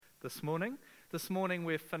this morning. This morning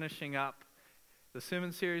we're finishing up the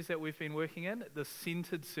sermon series that we've been working in, the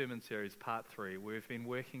Centered Sermon Series, Part 3. We've been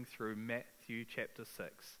working through Matthew chapter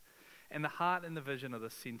 6. And the heart and the vision of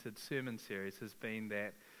the Centered Sermon Series has been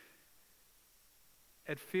that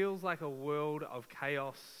it feels like a world of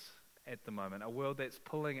chaos at the moment, a world that's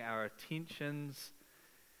pulling our attentions,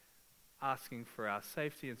 asking for our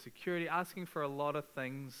safety and security, asking for a lot of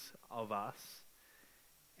things of us,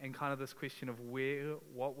 and kind of this question of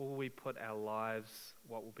what will we put our lives,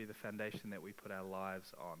 what will be the foundation that we put our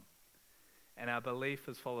lives on. And our belief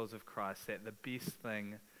as followers of Christ that the best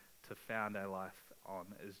thing to found our life on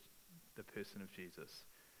is the person of Jesus.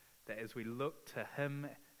 That as we look to him,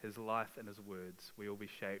 his life and his words, we will be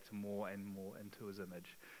shaped more and more into his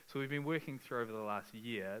image. So we've been working through over the last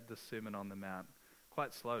year the Sermon on the Mount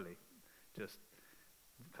quite slowly, just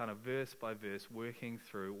kind of verse by verse, working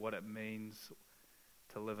through what it means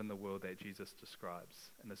to live in the world that Jesus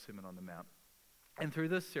describes in the Sermon on the Mount. And through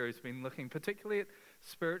this series, we've been looking particularly at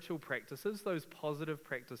spiritual practices, those positive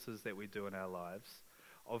practices that we do in our lives,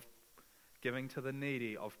 of giving to the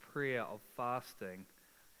needy, of prayer, of fasting,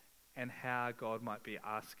 and how God might be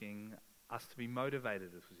asking us to be motivated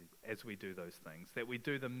as we do those things, that we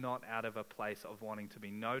do them not out of a place of wanting to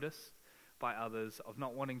be noticed by others, of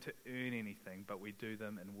not wanting to earn anything, but we do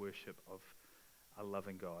them in worship of a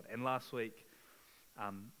loving God. And last week,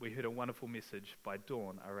 we heard a wonderful message by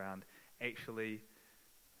Dawn around actually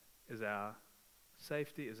is our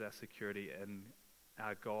safety, is our security in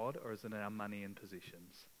our God, or is it in our money and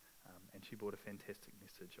possessions? And she brought a fantastic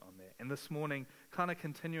message on that. And this morning, kind of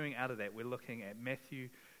continuing out of that, we're looking at Matthew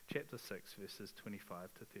chapter 6, verses 25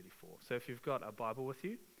 to 34. So if you've got a Bible with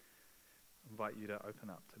you, I invite you to open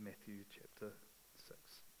up to Matthew chapter 6.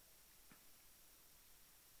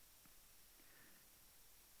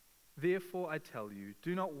 Therefore I tell you,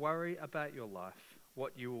 do not worry about your life,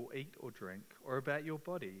 what you will eat or drink, or about your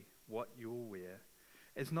body, what you will wear.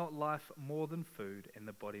 Is not life more than food, and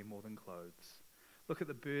the body more than clothes? Look at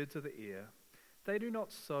the birds of the air. They do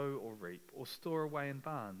not sow or reap or store away in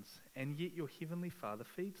barns, and yet your heavenly Father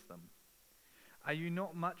feeds them. Are you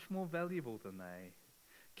not much more valuable than they?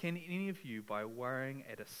 Can any of you, by worrying,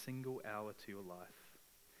 add a single hour to your life?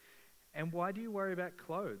 And why do you worry about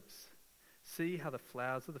clothes? See how the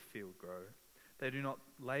flowers of the field grow. They do not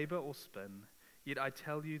labor or spin. Yet I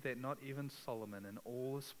tell you that not even Solomon in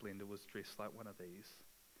all his splendor was dressed like one of these.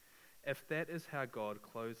 If that is how God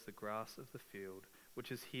clothes the grass of the field,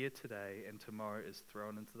 which is here today and tomorrow is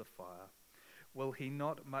thrown into the fire, will he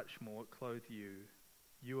not much more clothe you,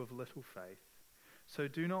 you of little faith? So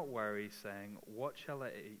do not worry, saying, what shall I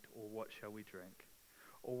eat, or what shall we drink,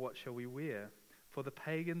 or what shall we wear? For the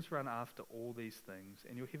pagans run after all these things,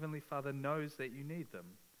 and your heavenly Father knows that you need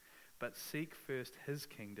them. But seek first his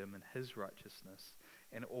kingdom and his righteousness,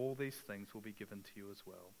 and all these things will be given to you as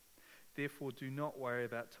well. Therefore do not worry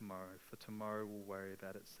about tomorrow, for tomorrow will worry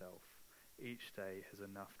about itself. Each day has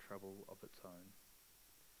enough trouble of its own.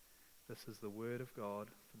 This is the word of God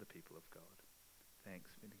for the people of God. Thanks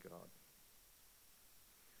be to God.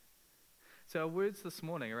 So our words this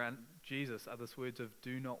morning around Jesus are this words of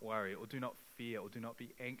do not worry, or do not fear, or do not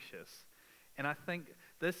be anxious. And I think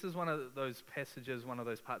this is one of those passages, one of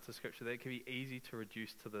those parts of Scripture that can be easy to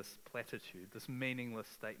reduce to this platitude, this meaningless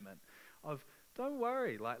statement of don't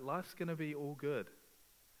worry, like life's going to be all good.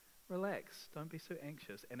 Relax, don't be so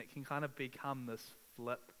anxious. And it can kind of become this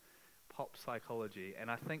flip pop psychology. And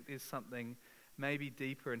I think there's something maybe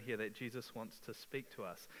deeper in here that Jesus wants to speak to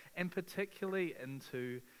us. And particularly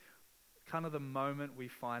into kind of the moment we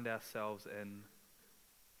find ourselves in,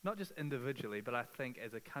 not just individually, but I think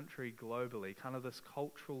as a country globally, kind of this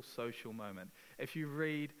cultural, social moment. If you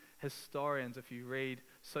read historians, if you read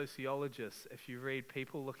sociologists, if you read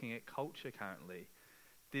people looking at culture currently,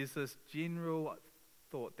 there's this general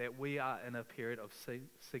thought that we are in a period of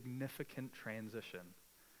significant transition.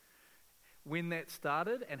 When that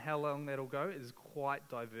started and how long that'll go is quite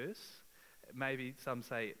diverse. Maybe some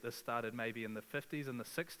say this started maybe in the 50s and the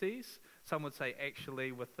 60s. Some would say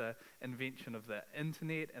actually with the invention of the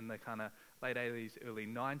internet in the kind of late 80s, early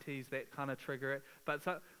 90s, that kind of trigger it.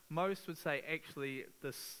 But most would say actually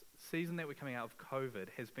this season that we're coming out of COVID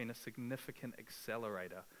has been a significant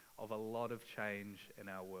accelerator of a lot of change in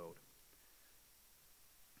our world.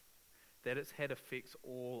 That it's had effects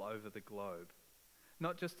all over the globe.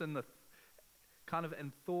 Not just in the kind of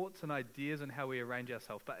in thoughts and ideas and how we arrange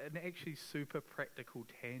ourselves, but in actually super practical,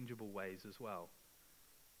 tangible ways as well.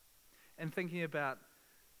 And thinking about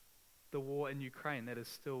the war in Ukraine that is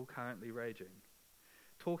still currently raging.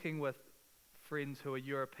 Talking with friends who are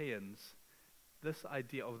Europeans, this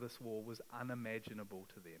idea of this war was unimaginable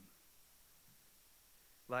to them.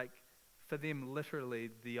 Like, for them, literally,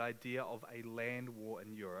 the idea of a land war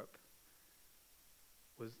in Europe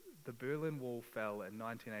was the Berlin Wall fell in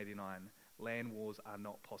 1989. Land wars are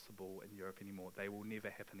not possible in Europe anymore. They will never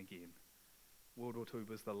happen again. World War II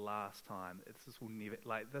was the last time. This will never,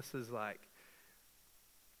 this is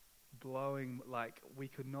blowing, we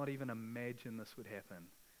could not even imagine this would happen.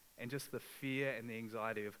 And just the fear and the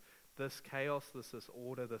anxiety of this chaos, this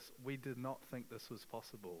disorder, we did not think this was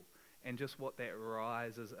possible. And just what that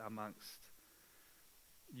rises amongst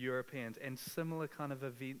Europeans and similar kind of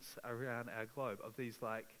events around our globe of these,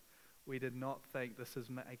 we did not think this is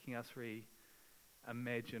making us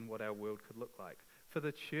reimagine what our world could look like. For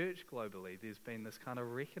the church globally, there's been this kind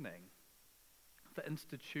of reckoning. For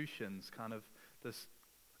institutions, kind of this,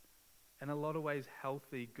 in a lot of ways,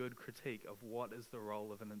 healthy, good critique of what is the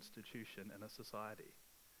role of an institution in a society.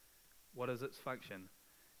 What is its function?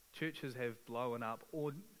 Churches have blown up,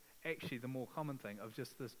 or actually the more common thing, of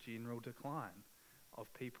just this general decline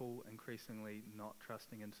of people increasingly not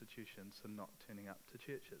trusting institutions and not turning up to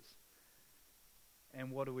churches.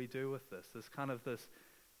 And what do we do with this? There's kind of this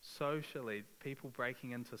socially, people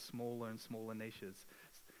breaking into smaller and smaller niches.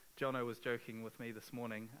 Jono was joking with me this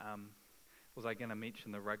morning, was I going to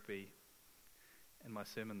mention the rugby in my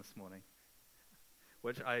sermon this morning?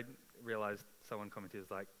 Which I realized someone commented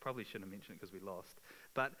was probably shouldn't have mentioned it because we lost.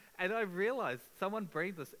 And I realized someone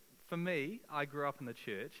breathed this. For me, I grew up in the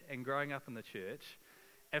church, and growing up in the church,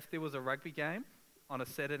 if there was a rugby game on a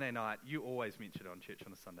Saturday night, you always mentioned it on church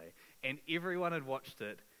on a Sunday. And everyone had watched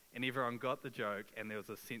it, and everyone got the joke, and there was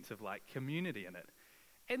a sense of community in it.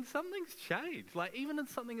 And something's changed. Even in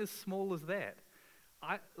something as small as that,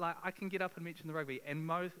 I can get up and mention the rugby, and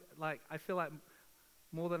I feel like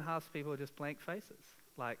more than half the people are just blank faces.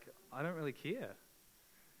 I don't really care.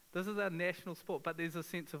 This is our national sport, but there's a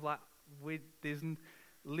sense of there's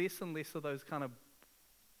less and less of those kind of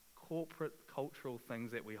corporate cultural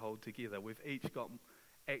things that we hold together. We've each got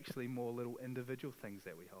actually more little individual things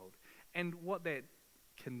that we hold. And what that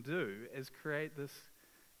can do is create this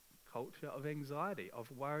culture of anxiety,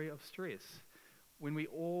 of worry, of stress. When we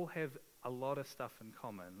all have a lot of stuff in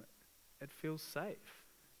common, it feels safe.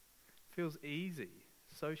 It feels easy.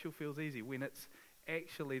 Social feels easy. When it's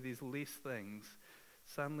actually there's less things,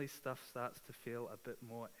 suddenly stuff starts to feel a bit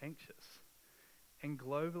more anxious. And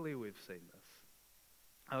globally we've seen this.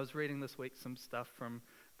 I was reading this week some stuff from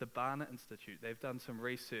the Barna Institute. They've done some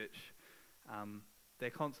research.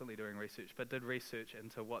 They're constantly doing research, but did research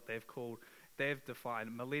into what they've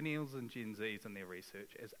defined millennials and Gen Zs in their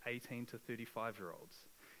research as 18 to 35-year-olds.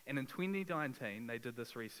 And in 2019, they did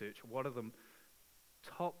this research. What are the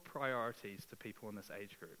top priorities to people in this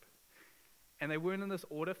age group? And they weren't in this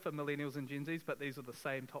order for millennials and Gen Zs, but these are the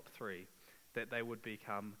same top three: that they would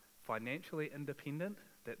become financially independent,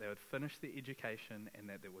 that they would finish their education, and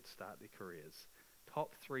that they would start their careers.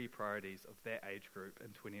 Top three priorities of that age group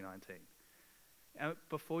in 2019. And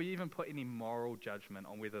before you even put any moral judgment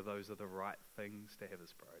on whether those are the right things to have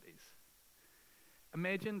as priorities,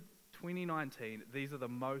 imagine 2019, these are the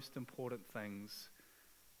most important things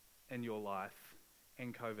in your life,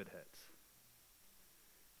 and COVID hits.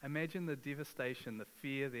 Imagine the devastation, the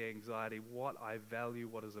fear, the anxiety, what I value,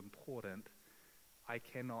 what is important, I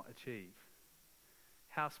cannot achieve.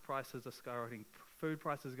 House prices are skyrocketing, food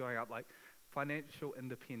prices going up, financial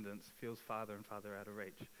independence feels farther and farther out of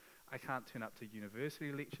reach. I can't turn up to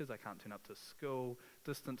university lectures, I can't turn up to school,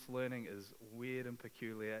 distance learning is weird and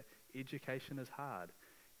peculiar, education is hard.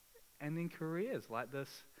 And then careers like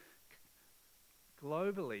this,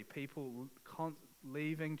 globally, people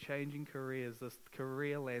leaving, changing careers, this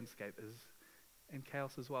career landscape is in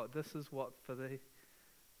chaos as well. This is what, for the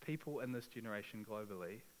people in this generation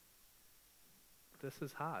globally, this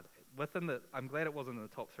is hard. I'm glad it wasn't in the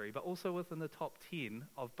top three, but also within the top 10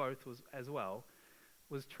 of both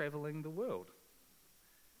was traveling the world.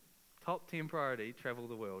 Top 10 priority, travel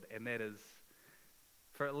the world, and that is,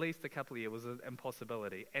 for at least a couple of years, was an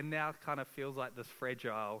impossibility. And now kind of feels like this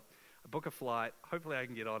fragile, I book a flight, hopefully I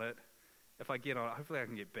can get on it. If I get on it, hopefully I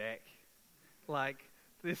can get back.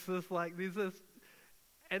 There's this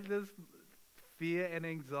fear and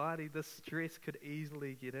anxiety, this stress could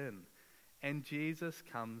easily get in. And Jesus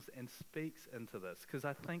comes and speaks into this, because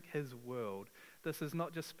I think his world, this is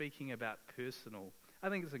not just speaking about personal, I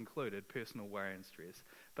think it's included personal worry and stress,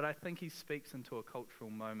 but I think he speaks into a cultural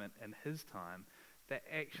moment in his time that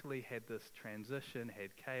actually had this transition,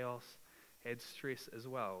 had chaos, had stress as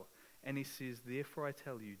well. And he says, therefore I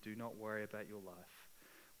tell you, do not worry about your life,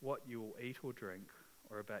 what you will eat or drink,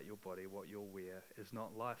 or about your body, what you'll wear. Is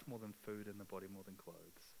not life more than food and the body more than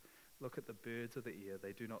clothes? Look at the birds of the air.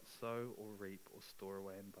 They do not sow or reap or store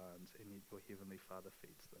away in barns, and yet your heavenly Father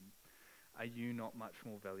feeds them. Are you not much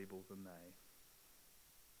more valuable than they?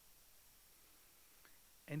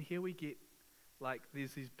 And here we get, like,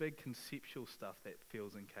 there's these big conceptual stuff that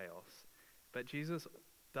feels in chaos. But Jesus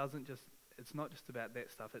doesn't just, it's not just about that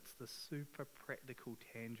stuff. It's the super practical,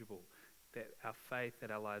 tangible, that our faith, that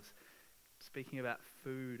our lives, speaking about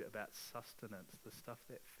food, about sustenance, the stuff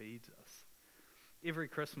that feeds us. Every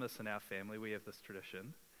Christmas in our family, we have this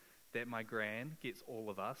tradition that my gran gets all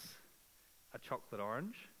of us a chocolate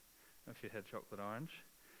orange. I don't know if you've had chocolate orange.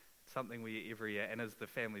 It's something we eat every year, and as the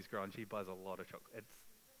family's grown, she buys a lot of chocolate. It's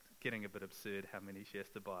getting a bit absurd how many she has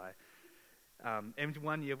to buy. And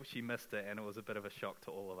one year she missed it, and it was a bit of a shock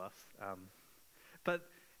to all of us. But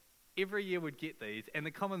every year we'd get these, and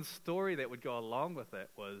the common story that would go along with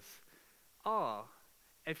it was,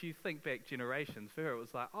 if you think back generations, for her it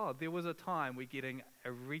was like, there was a time where getting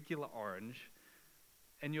a regular orange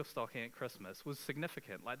in your stocking at Christmas was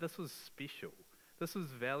significant. Like, this was special. This was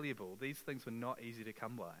valuable. These things were not easy to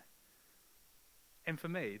come by. And for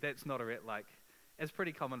me, that's not it's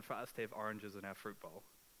pretty common for us to have oranges in our fruit bowl.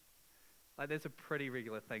 Like, that's a pretty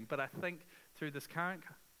regular thing. But I think through this current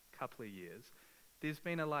couple of years, there's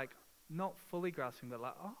been not fully grasping that,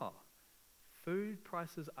 food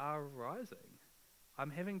prices are rising.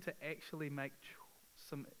 I'm having to actually make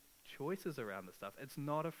some choices around this stuff. It's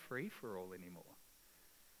not a free-for-all anymore.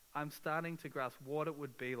 I'm starting to grasp what it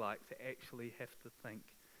would be like to actually have to think,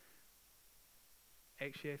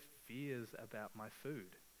 actually have fears about my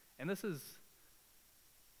food. And this is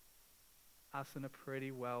us in a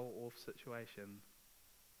pretty well-off situation.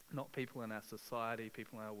 Not people in our society,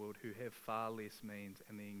 people in our world who have far less means,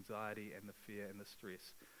 and the anxiety and the fear and the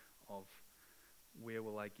stress of where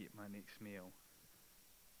will I get my next meal.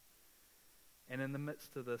 And in the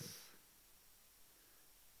midst of this,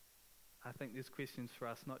 I think there's questions for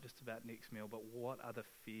us not just about next meal, but what are the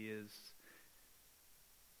fears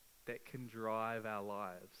that can drive our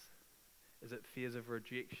lives? Is it fears of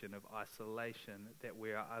rejection, of isolation, that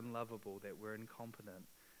we are unlovable, that we're incompetent?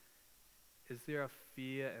 Is there a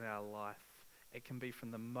fear in our life? It can be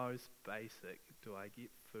from the most basic, do I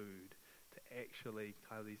get food, to actually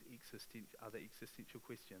kind of these other existential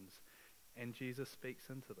questions. And Jesus speaks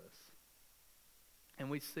into this. And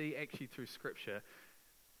we see actually through Scripture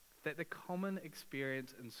that the common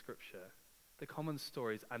experience in Scripture, the common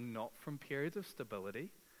stories, are not from periods of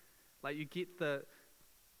stability. Like, you get the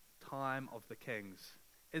time of the kings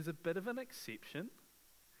is a bit of an exception.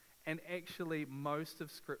 And actually, most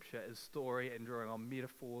of Scripture is story and drawing on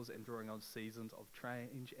metaphors and drawing on seasons of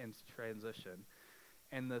change and transition.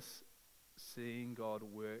 And this seeing God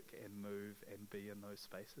work and move and be in those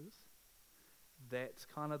spaces. That's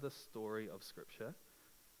kind of the story of Scripture.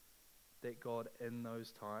 That God in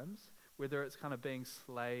those times, whether it's kind of being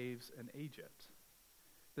slaves in Egypt,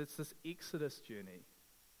 it's this Exodus journey.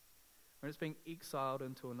 When it's being exiled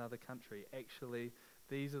into another country, actually,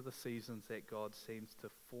 these are the seasons that God seems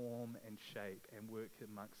to form and shape and work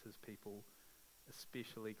amongst his people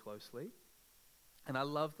especially closely. And I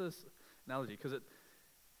love this analogy because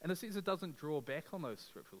in a sense, it doesn't draw back on those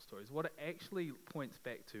scriptural stories. What it actually points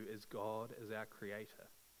back to is God as our creator.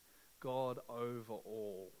 God over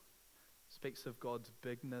all. Speaks of God's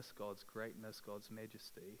bigness, God's greatness, God's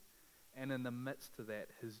majesty. And in the midst of that,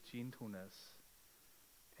 his gentleness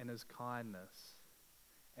and his kindness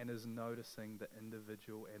and his noticing the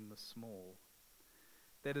individual and the small.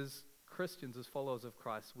 That as Christians, as followers of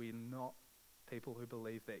Christ, we're not people who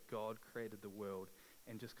believe that God created the world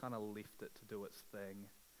and just kind of left it to do its thing.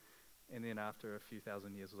 And then after a few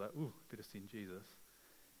thousand years, was like, ooh, better send Jesus.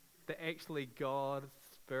 That actually God's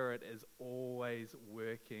Spirit is always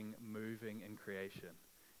working, moving in creation.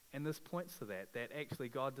 And this points to that actually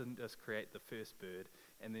God didn't just create the first bird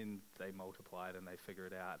and then they multiplied and they figure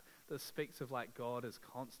it out. This speaks of like God is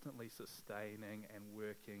constantly sustaining and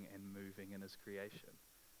working and moving in his creation.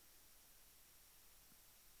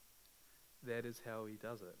 That is how he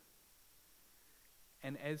does it.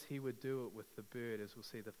 And as he would do it with the bird, as we'll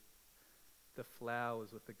see the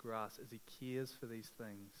flowers with the grass, as he cares for these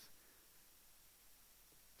things,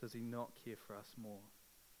 does he not care for us more?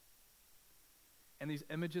 And these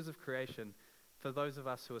images of creation, for those of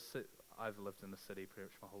us who are, I've lived in the city pretty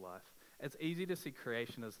much my whole life, it's easy to see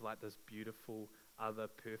creation as like this beautiful, other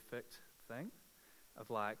perfect thing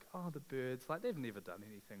of like, the birds, like they've never done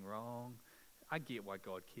anything wrong. I get why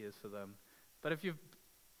God cares for them. But if you've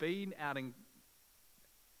been out in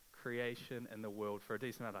creation in the world for a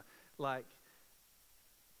decent amount of time, like,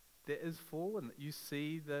 there is fallen. You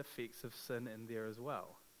see the effects of sin in there as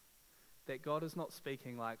well. That God is not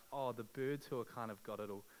speaking like, the birds who are kind of got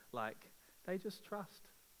it all, They just trust,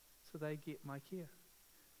 so they get my care.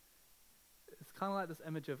 It's kind of like this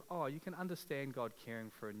image of, you can understand God caring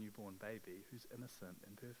for a newborn baby who's innocent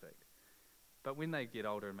and perfect. But when they get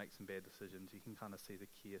older and make some bad decisions, you can kind of see the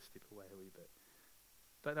care step away a wee bit.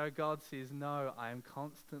 But no, God says, no,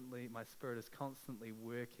 my Spirit is constantly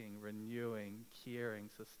working, renewing, caring,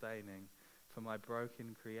 sustaining for my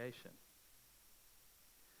broken creation.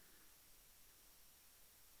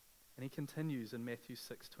 And he continues in Matthew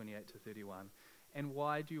 6:28-31. And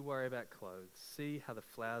why do you worry about clothes? See how the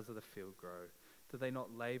flowers of the field grow. Do they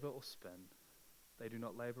not labor or spin? They do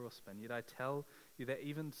not labor or spin. Yet I tell you that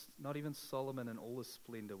not even Solomon in all his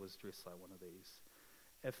splendor was dressed like one of these.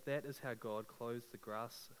 If that is how God clothes the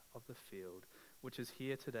grass of the field, which is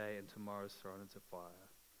here today and tomorrow is thrown into fire,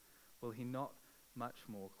 will he not much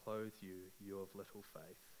more clothe you, you of little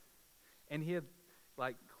faith? And here,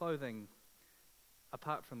 clothing,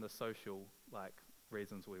 apart from the social,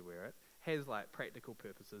 reasons we wear it, has, practical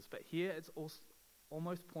purposes. But here it's also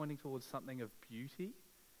almost pointing towards something of beauty.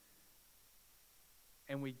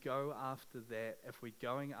 And we go after that. If we're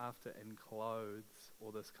going after in clothes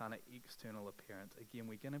or this kind of external appearance, again,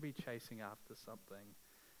 we're going to be chasing after something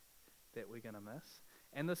that we're going to miss.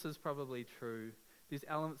 And this is probably true. There's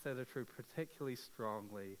elements that are true particularly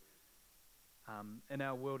strongly in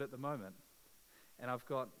our world at the moment. And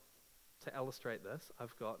to illustrate this,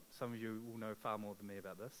 some of you will know far more than me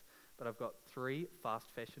about this, but I've got 3 fast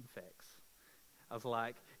fashion facts. I was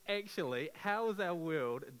like, actually, how is our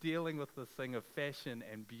world dealing with this thing of fashion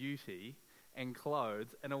and beauty and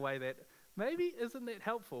clothes in a way that maybe isn't that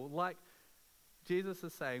helpful? Like Jesus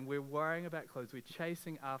is saying, we're worrying about clothes, we're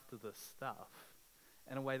chasing after this stuff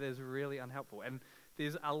in a way that's really unhelpful. And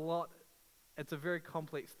there's a lot, it's a very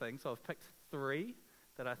complex thing, so I've picked 3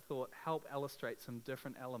 that I thought help illustrate some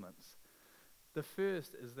different elements. The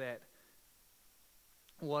first is that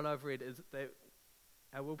what I've read is that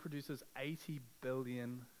our world produces 80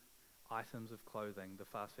 billion items of clothing, the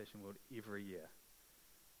fast fashion world, every year.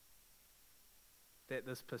 That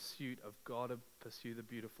this pursuit of God to pursue the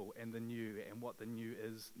beautiful and the new, and what the new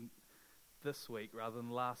is this week rather than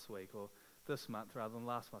last week, or this month rather than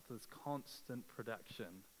last month, this constant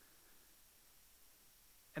production.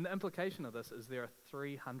 And the implication of this is there are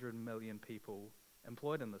 300 million people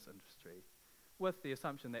employed in this industry, with the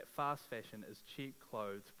assumption that fast fashion is cheap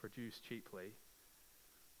clothes produced cheaply,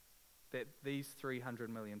 that these 300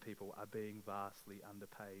 million people are being vastly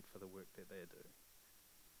underpaid for the work that they do.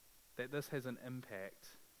 That this has an impact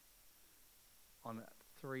on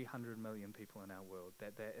 300 million people in our world,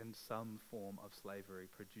 that they're in some form of slavery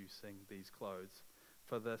producing these clothes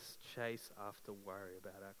for this chase after worry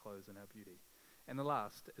about our clothes and our beauty. And the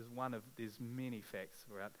last is there's many facts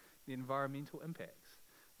about the environmental impacts.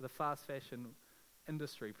 The fast fashion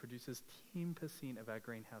industry produces 10% of our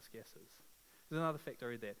greenhouse gases. There's another fact I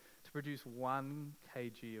read that to produce 1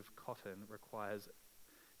 kg of cotton requires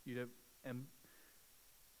you to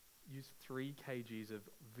use 3 kgs of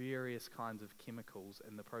various kinds of chemicals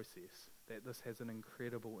in the process. That this has an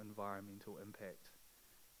incredible environmental impact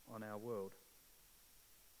on our world.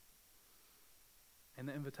 And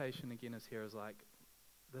the invitation again is here is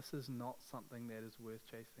this is not something that is worth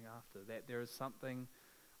chasing after. That there is something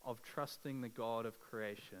of trusting the God of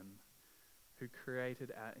creation who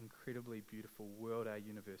created our incredibly beautiful world, our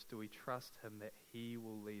universe. Do we trust him that he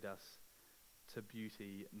will lead us to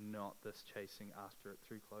beauty, not this chasing after it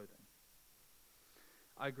through clothing?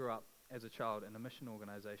 I grew up as a child in a mission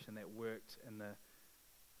organization that worked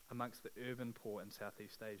amongst the urban poor in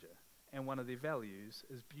Southeast Asia. And one of their values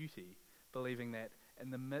is beauty, believing that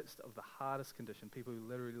in the midst of the hardest condition, people who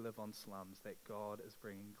literally live on slums, that God is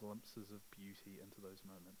bringing glimpses of beauty into those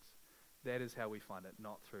moments. That is how we find it,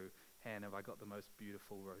 not through, have I got the most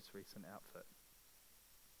beautiful most recent outfit.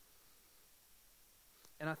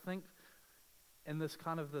 And I think in this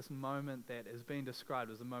moment that is being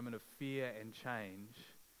described as a moment of fear and change,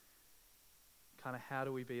 how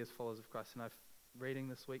do we be as followers of Christ? And reading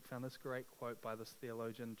this week, found this great quote by this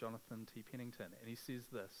theologian, Jonathan T. Pennington, and he says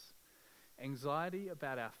this: anxiety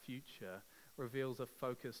about our future reveals a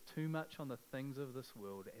focus too much on the things of this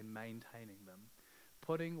world and maintaining them,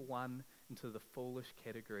 putting one into the foolish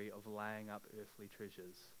category of laying up earthly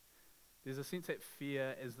treasures. There's a sense that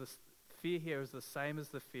fear here is the same as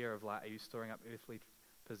the fear of are you storing up earthly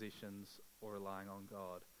possessions or relying on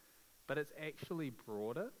God? But it's actually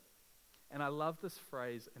broader. And I love this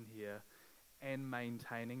phrase in here, and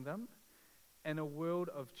maintaining them. In a world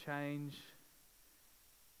of change,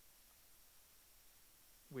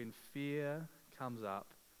 when fear comes up,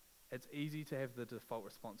 it's easy to have the default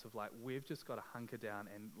response of we've just got to hunker down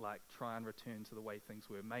and try and return to the way things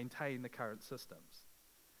were, maintain the current systems.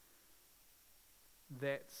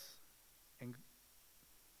 that's and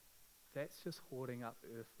that's just hoarding up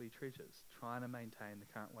earthly treasures, trying to maintain the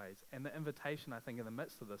current ways. And the invitation, I think, in the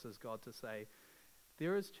midst of this is God to say,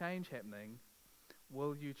 there is change happening.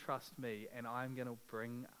 Will you trust me? And I'm going to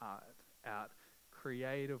bring out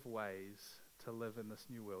creative ways to live in this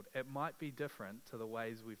new world. It might be different to the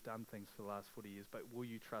ways we've done things for the last 40 years, but will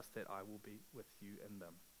you trust that I will be with you in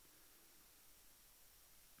them?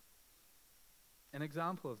 An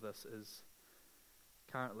example of this is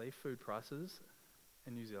currently food prices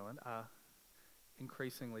in New Zealand are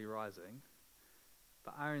increasingly rising.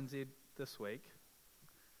 But RNZ this week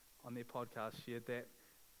on their podcast shared that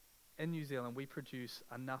in New Zealand we produce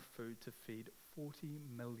enough food to feed 40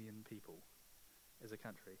 million people as a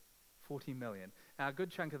country. 40 million. Now a good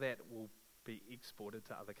chunk of that will be exported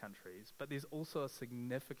to other countries, but there's also a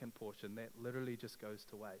significant portion that literally just goes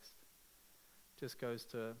to waste.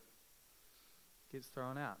 Gets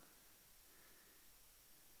thrown out.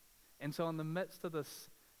 And so in the midst of this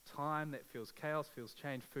time that feels chaos, feels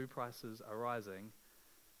change, food prices are rising,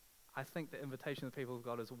 I think the invitation of the people of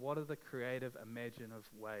God is, what are the creative, imaginative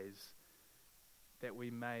ways that we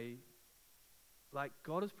may, like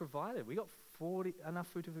God has provided. We got enough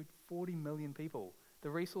food to feed 40 million people. The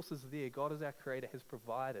resources are there. God as our creator has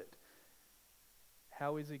provided.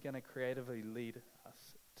 How is he going to creatively lead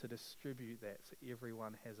us to distribute that so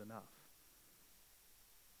everyone has enough?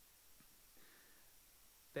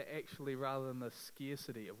 That actually, rather than the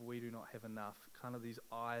scarcity of we do not have enough, kind of these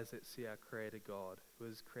eyes that see our creator God, who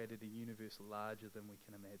has created a universe larger than we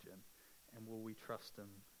can imagine. And will we trust him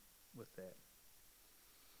with that?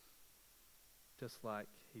 Just like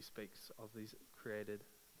he speaks of these created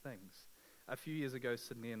things. A few years ago,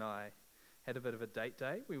 Sydney and I had a bit of a date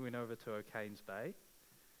day. We went over to O'Kane's Bay.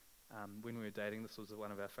 When we were dating, this was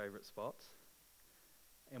one of our favourite spots.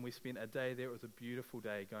 And we spent a day there. It was a beautiful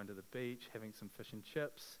day, going to the beach, having some fish and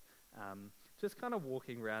chips, just kind of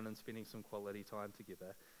walking around and spending some quality time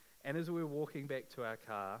together. And as we were walking back to our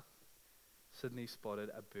car, Sydney spotted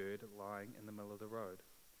a bird lying in the middle of the road.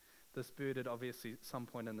 This bird had obviously, at some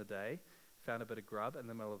point in the day, found a bit of grub in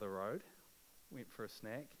the middle of the road, went for a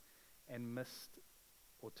snack, and missed,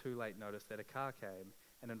 or too late noticed, that a car came,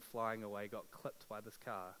 and in flying away got clipped by this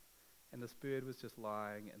car. And this bird was just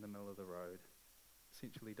lying in the middle of the road,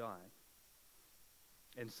 essentially dying.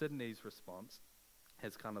 And Sydney's response,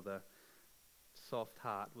 as kind of the soft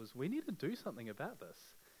heart, was, we need to do something about this.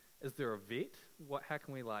 Is there a vet? How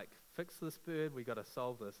can we fix this bird? We got to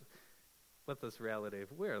solve this with this reality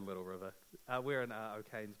of we're in Little River. We're in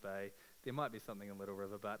O'Kane's Bay. There might be something in Little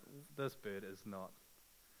River, but this bird is not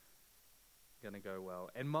going to go well.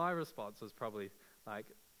 And my response was probably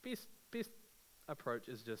best approach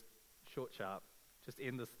is just short, sharp. Just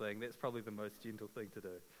end this thing. That's probably the most gentle thing to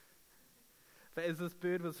do. But as this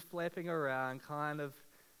bird was flapping around, kind of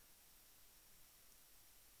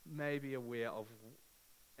maybe aware of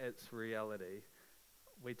its reality,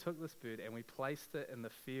 we took this bird and we placed it in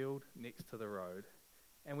the field next to the road,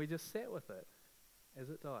 and we just sat with it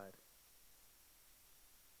as it died.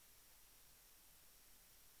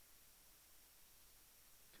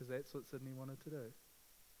 Because that's what Sydney wanted to do.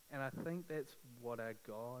 And I think that's what our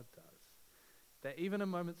God does. That even in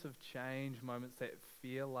moments of change, moments that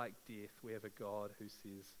feel like death, we have a God who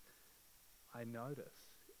says, I notice,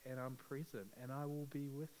 and I'm present, and I will be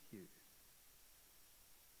with you.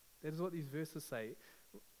 That is what these verses say.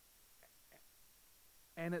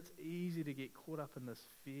 And it's easy to get caught up in this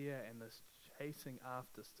fear and this chasing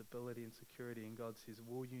after stability and security. And God says,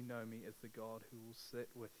 will you know me as the God who will sit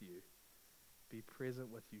with you, be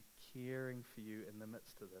present with you, caring for you in the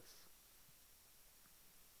midst of this?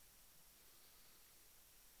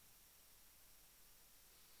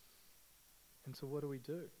 And so what do we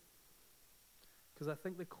do? Because I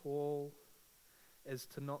think the call is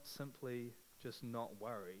to not simply just not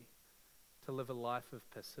worry, to live a life of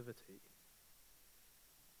passivity.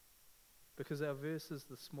 Because our verses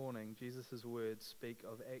this morning, Jesus' words, speak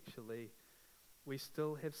of actually we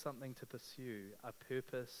still have something to pursue, a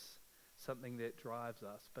purpose, something that drives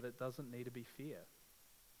us, but it doesn't need to be fear.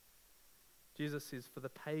 Jesus says, for the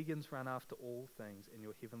pagans run after all things, and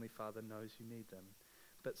your heavenly Father knows you need them.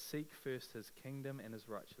 But seek first his kingdom and his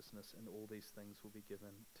righteousness, and all these things will be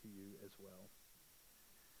given to you as well.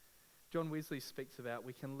 John Wesley speaks about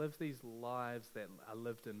we can live these lives that are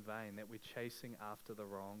lived in vain, that we're chasing after the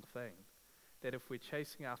wrong thing. That if we're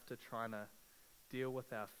chasing after trying to deal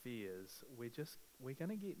with our fears, we're going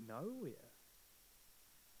to get nowhere.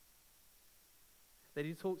 That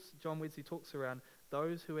John Wesley talks around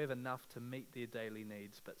those who have enough to meet their daily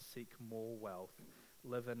needs but seek more wealth,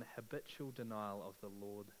 live in habitual denial of the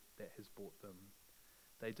Lord that has bought them.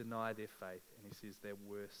 They deny their faith, and he says they're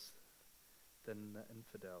worse than the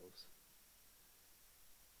infidels.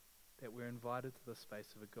 That we're invited to the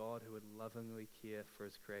space of a God who would lovingly care for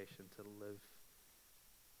his creation to live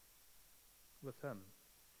with him.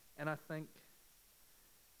 And I think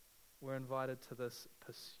we're invited to this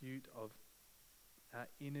pursuit of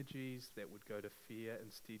energies that would go to fear,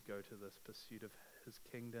 instead go to this pursuit of his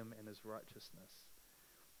kingdom and his righteousness.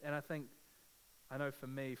 And I know for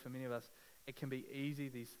me, for many of us, it can be easy,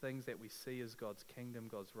 these things that we see as God's kingdom,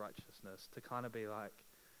 God's righteousness, to kind of be like,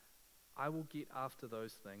 I will get after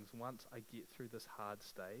those things once I get through this hard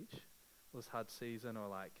stage, this hard season, or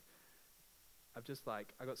like,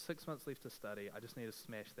 I got 6 months left to study, I just need to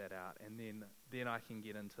smash that out, and then I can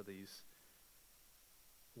get into these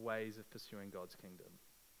ways of pursuing God's kingdom.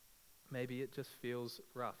 Maybe it just feels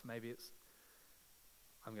rough. Maybe it's,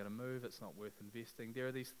 I'm going to move, it's not worth investing. There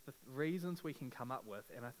are these reasons we can come up with,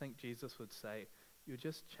 and I think Jesus would say, you're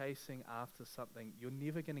just chasing after something, you're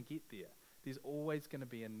never going to get there. There's always going to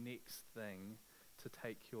be a next thing to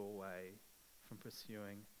take you away from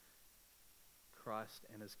pursuing Christ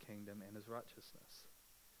and his kingdom and his righteousness.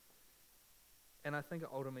 And I think it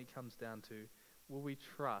ultimately comes down to, will we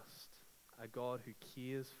trust a God who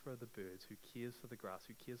cares for the birds, who cares for the grass,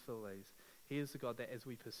 who cares for the leaves? He is the God that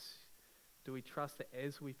do we trust that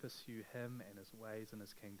as we pursue him and his ways and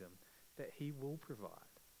his kingdom, that he will provide?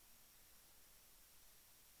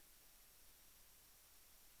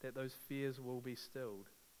 That those fears will be stilled.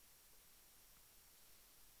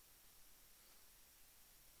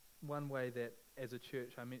 One way that as a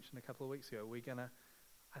church, I mentioned a couple of weeks ago, we're going to,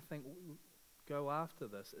 I think, go after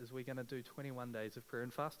this is we're going to do 21 days of prayer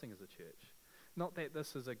and fasting as a church. Not that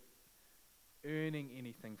this is earning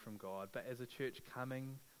anything from God, but as a church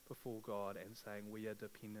coming before God and saying, we are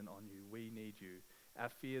dependent on you, we need you. Our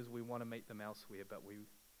fears, we want to meet them elsewhere, but we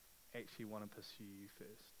actually want to pursue you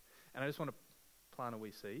first. And I just want to plant a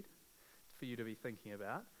wee seed for you to be thinking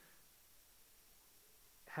about.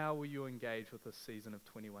 How will you engage with this season of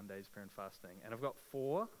 21 days prayer and fasting? And I've got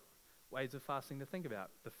 4 ways of fasting to think about.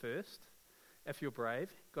 The first, if you're brave,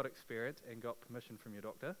 got experience and got permission from your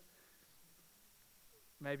doctor,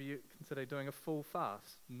 maybe you consider doing a full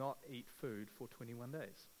fast, not eat food for 21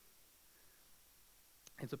 days.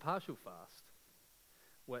 It's a partial fast,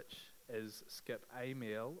 which is skip a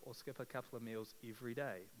meal or skip a couple of meals every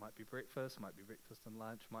day. Might be breakfast and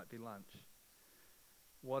lunch, might be lunch.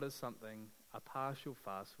 What is something, a partial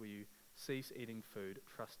fast where you cease eating food,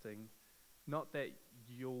 trusting not that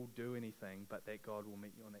you'll do anything, but that God will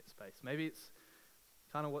meet you in that space? Maybe it's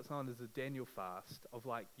kind of what's known as the Daniel fast, of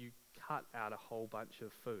like you cut out a whole bunch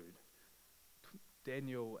of food.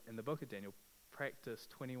 Daniel, in the book of Daniel, practiced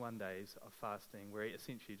 21 days of fasting where he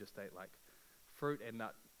essentially just ate like fruit and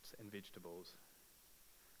nuts and vegetables.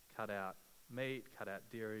 Cut out meat, cut out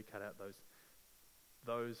dairy, cut out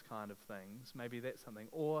those kind of things. Maybe that's something.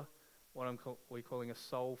 Or what we're calling a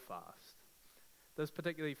soul fast. This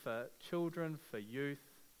particularly for children, for youth,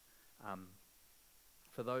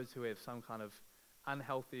 for those who have some kind of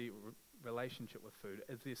unhealthy relationship with food.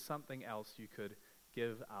 Is there something else you could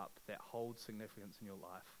give up that holds significance in your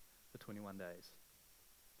life for 21 days?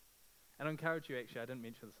 And I encourage you, actually, I didn't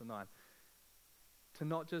mention this in 9, to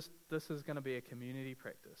not just, this is going to be a community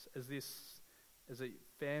practice. Is it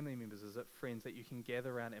family members, is it friends that you can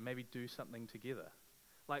gather around and maybe do something together?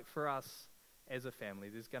 Like for us as a family,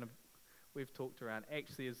 we've talked around,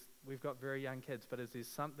 actually, we've got very young kids, but is there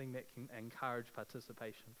something that can encourage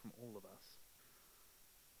participation from all of us?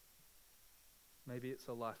 Maybe it's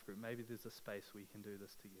a life group. Maybe there's a space where you can do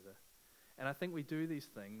this together. And I think we do these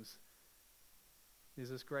things. There's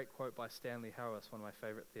this great quote by Stanley Hauerwas, one of my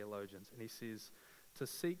favorite theologians, and he says, to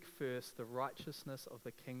seek first the righteousness of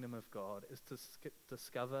the kingdom of God is to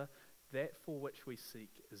discover that for which we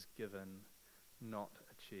seek is given, not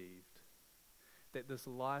achieved. That this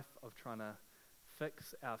life of trying to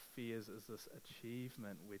fix our fears is this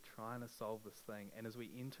achievement. We're trying to solve this thing. And as we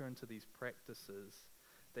enter into these practices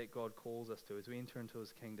that God calls us to, as we enter into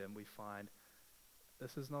his kingdom, we find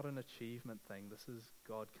this is not an achievement thing. This is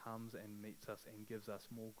God comes and meets us and gives us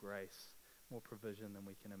more grace, more provision than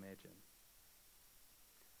we can imagine.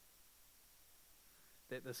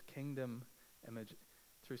 That this kingdom image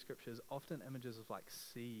through scripture is often images of like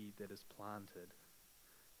seed that is planted.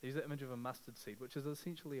 There's the image of a mustard seed, which is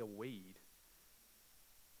essentially a weed.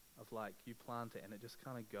 Of like, you plant it and it just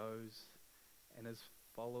kind of goes, and as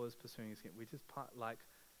followers pursuing his kingdom, we just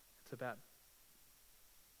it's about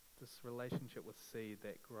this relationship with seed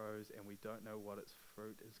that grows and we don't know what its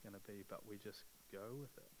fruit is going to be, but we just go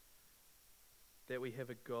with it. That we have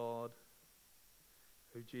a God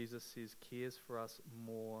who Jesus says cares for us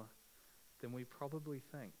more than we probably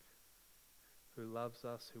think, who loves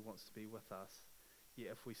us, who wants to be with us.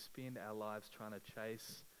 Yet if we spend our lives trying to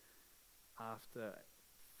chase after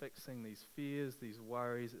fixing these fears, these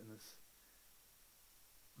worries in this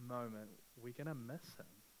moment, we're going to miss him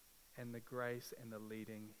and the grace and the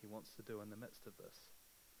leading he wants to do in the midst of this.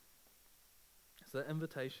 So the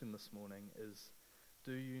invitation this morning is,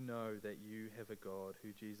 do you know that you have a God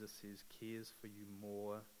who Jesus says cares for you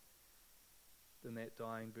more than that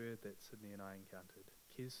dying bird that Sydney and I encountered?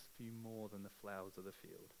 Cares for you more than the flowers of the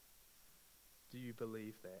field. Do you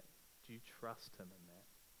believe that? Do you trust him in that?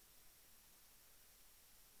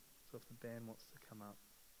 So if the band wants to come up,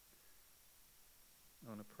 I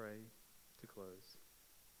want to pray to close.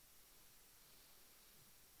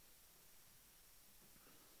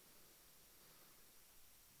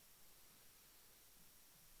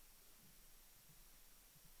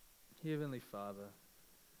 Heavenly Father,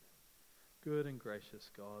 good and gracious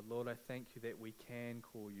God, Lord, I thank you that we can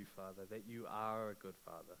call you Father, that you are a good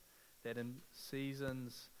Father, that in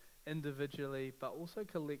seasons individually but also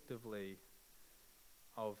collectively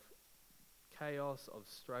of chaos, of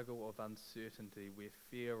struggle, of uncertainty, where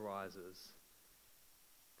fear rises,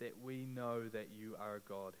 that we know that you are a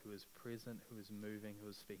God who is present, who is moving, who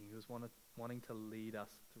is speaking, who is wanting to lead us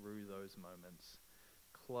through those moments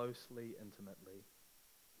closely, intimately.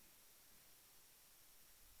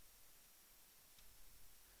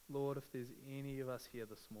 Lord, if there's any of us here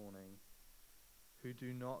this morning who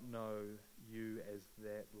do not know you as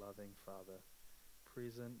that loving Father,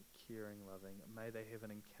 present, caring, loving, may they have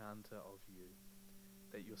an encounter of you,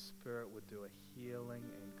 that your Spirit would do a healing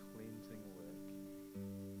and cleansing work.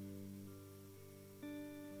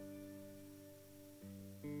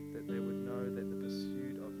 That they would know that the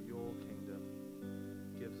pursuit of your kingdom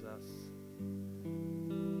gives us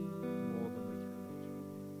more than we can imagine.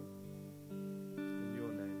 In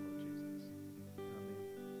your name, Lord Jesus.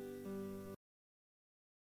 Amen.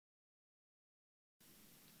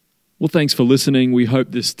 Well, thanks for listening. We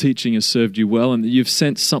hope this teaching has served you well and that you've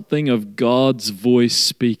sensed something of God's voice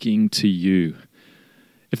speaking to you.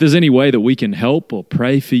 If there's any way that we can help or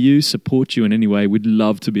pray for you, support you in any way, we'd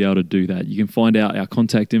love to be able to do that. You can find out our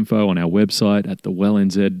contact info on our website at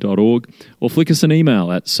thewellnz.org or flick us an email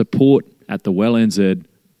at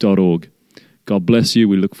support@thewellnz.org. God bless you.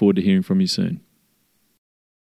 We look forward to hearing from you soon.